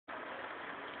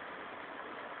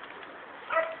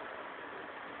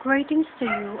Greetings to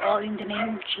you all in the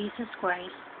name of Jesus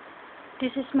Christ. This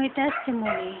is my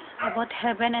testimony about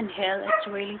heaven and hell.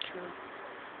 It's really true.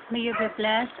 May you be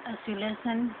blessed as you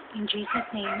listen. In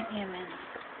Jesus' name, amen.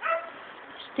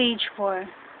 Stage 4.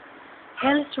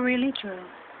 Hell is really true.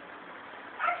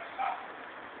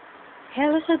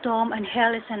 Hell is a dome and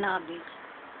hell is an abyss.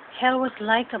 Hell was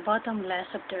like a bottomless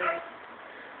of the earth,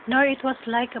 nor it was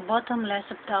like a bottomless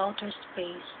of the outer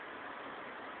space.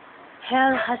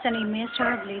 Hell has an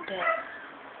immeasurably depth.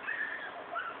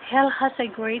 Hell has a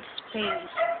great space.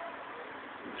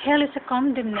 Hell is a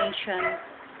condemnation,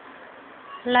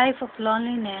 life of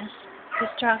loneliness,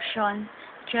 destruction,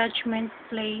 judgment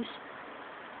place,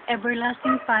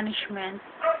 everlasting punishment,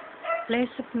 place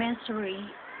of misery,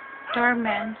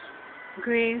 torments,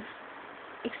 grief,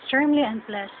 extremely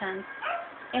unpleasant,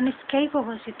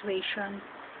 inescapable situation,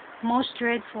 most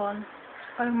dreadful,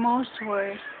 or most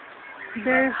worst,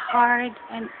 very hard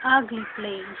and ugly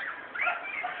place.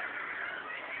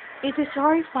 It is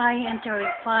horrifying and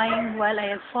terrifying while I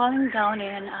am falling down in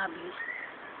an abyss.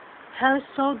 Hell is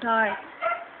so dark,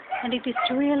 and it is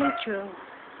really true.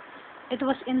 It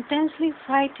was intensely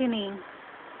frightening.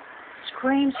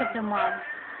 Screams of the mob.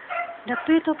 The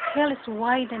pit of hell is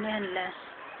wide and endless.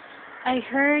 I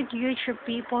heard huge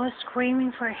people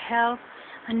screaming for help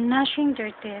and gnashing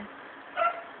their teeth.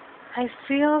 I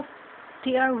feel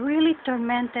they are really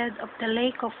tormented of the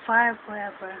lake of fire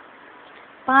forever.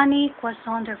 Panic was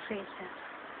on their faces.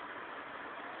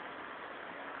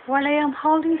 While I am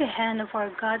holding the hand of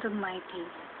our God Almighty,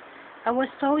 I was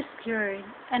so scared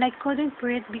and I couldn't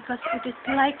breathe because it is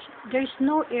like there is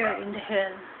no air in the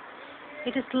hell.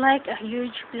 It is like a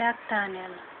huge black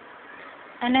tunnel.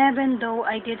 And even though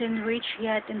I didn't reach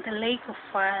yet in the lake of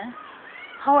fire,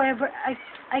 however,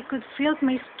 I could feel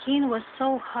my skin was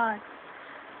so hot.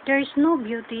 There is no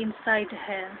beauty inside the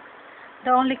hell.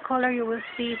 The only color you will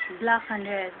see is black and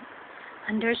red,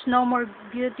 and there's no more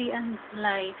beauty and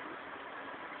light.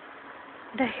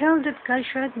 The hell that God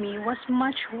showed me was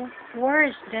much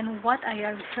worse than what I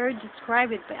have heard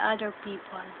described by other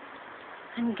people.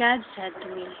 And God said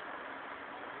to me,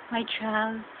 "My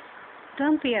child,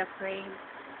 don't be afraid.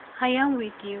 I am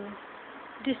with you.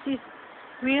 This is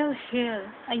real hell,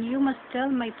 and you must tell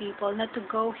my people not to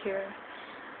go here."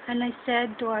 And I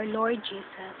said to our Lord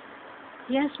Jesus,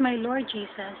 "Yes, my Lord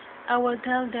Jesus, I will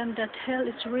tell them that hell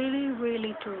is really,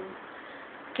 really true."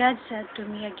 God said to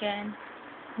me again,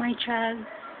 "My child,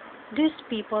 these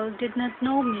people did not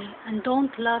know me and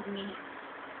don't love me."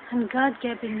 And God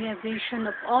gave me a vision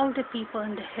of all the people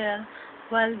in the hell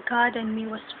while God and me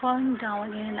was falling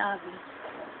down in an abyss.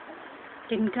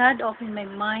 Then God opened my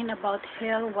mind about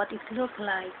hell, what it looked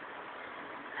like.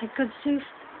 I could see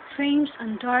flames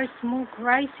and dark smoke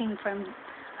rising from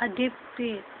a deep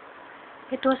pit.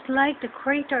 It was like the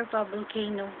crater of a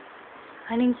volcano,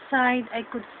 and inside I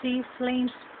could see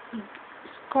flames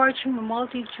scorching a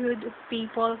multitude of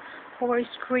people who were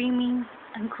screaming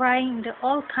and crying in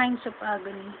all kinds of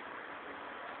agony.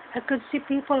 I could see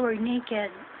people were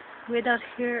naked, without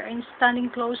hair, and standing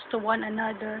close to one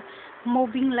another,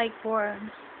 moving like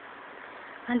worms.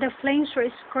 And the flames were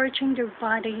scorching their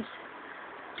bodies.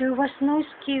 There was no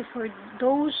escape for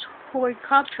those who were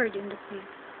captured in the pit.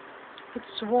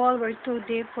 Its walls were too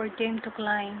deep for them to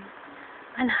climb,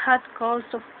 and hot coals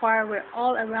of fire were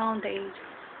all around the edges.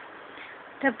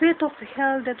 The pit of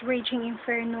hell, that raging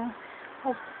inferno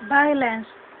of violence,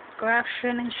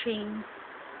 corruption, and shame.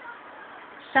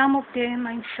 Some of them,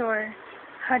 I'm sure,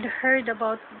 had heard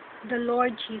about the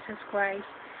Lord Jesus Christ,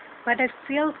 but I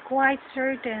feel quite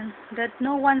certain that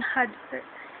no one had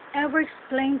ever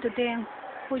explained to them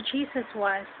who Jesus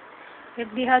was. If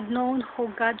they had known who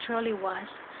God truly was,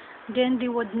 then they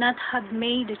would not have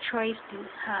made the choice they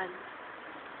had.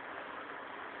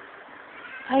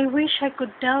 I wish I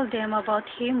could tell them about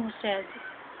Him who said,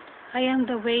 "I am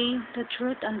the way, the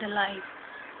truth, and the life.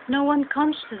 No one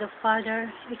comes to the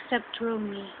Father except through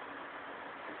me."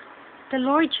 The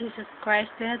Lord Jesus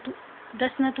Christ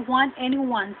does not want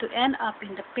anyone to end up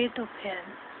in the pit of hell.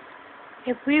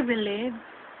 If we believe,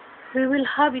 we will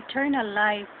have eternal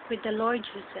life with the Lord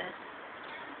Jesus.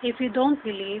 If you don't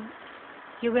believe,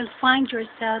 you will find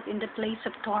yourself in the place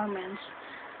of torments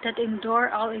that endure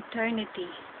all eternity.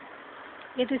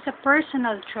 It is a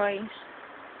personal choice.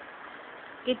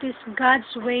 It is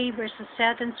God's way versus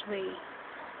Satan's way.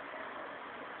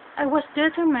 I was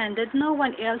determined that no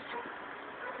one else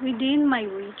within my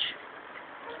reach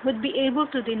would be able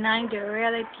to deny the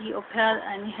reality of hell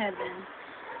and heaven.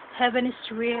 Heaven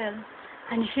is real,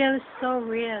 and hell is so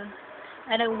real,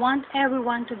 and I want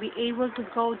everyone to be able to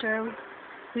go there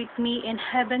with me in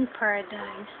heaven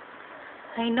paradise.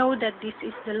 I know that this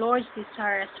is the Lord's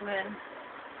desire as well.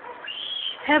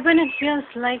 Heaven and hell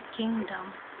is like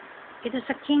kingdom. It is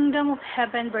a kingdom of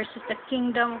heaven versus the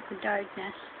kingdom of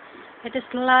darkness. It is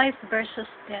life versus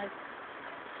death.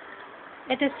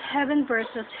 It is heaven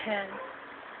versus hell.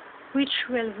 Which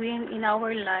will win in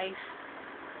our life?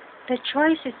 The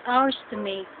choice is ours to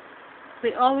make.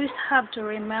 We always have to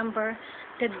remember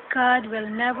that God will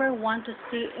never want to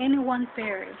see anyone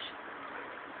perish.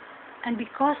 And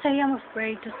because I am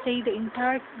afraid to see the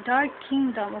entire dark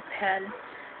kingdom of hell,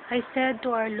 I said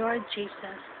to our Lord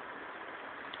Jesus,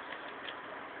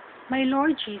 "My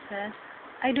Lord Jesus,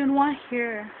 I don't want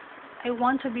here. I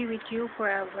want to be with you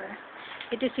forever.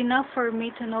 It is enough for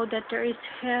me to know that there is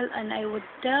hell, and I would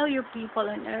tell your people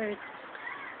on earth."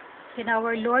 Then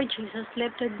our Lord Jesus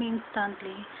lifted me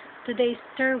instantly to the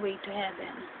stairway to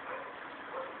heaven.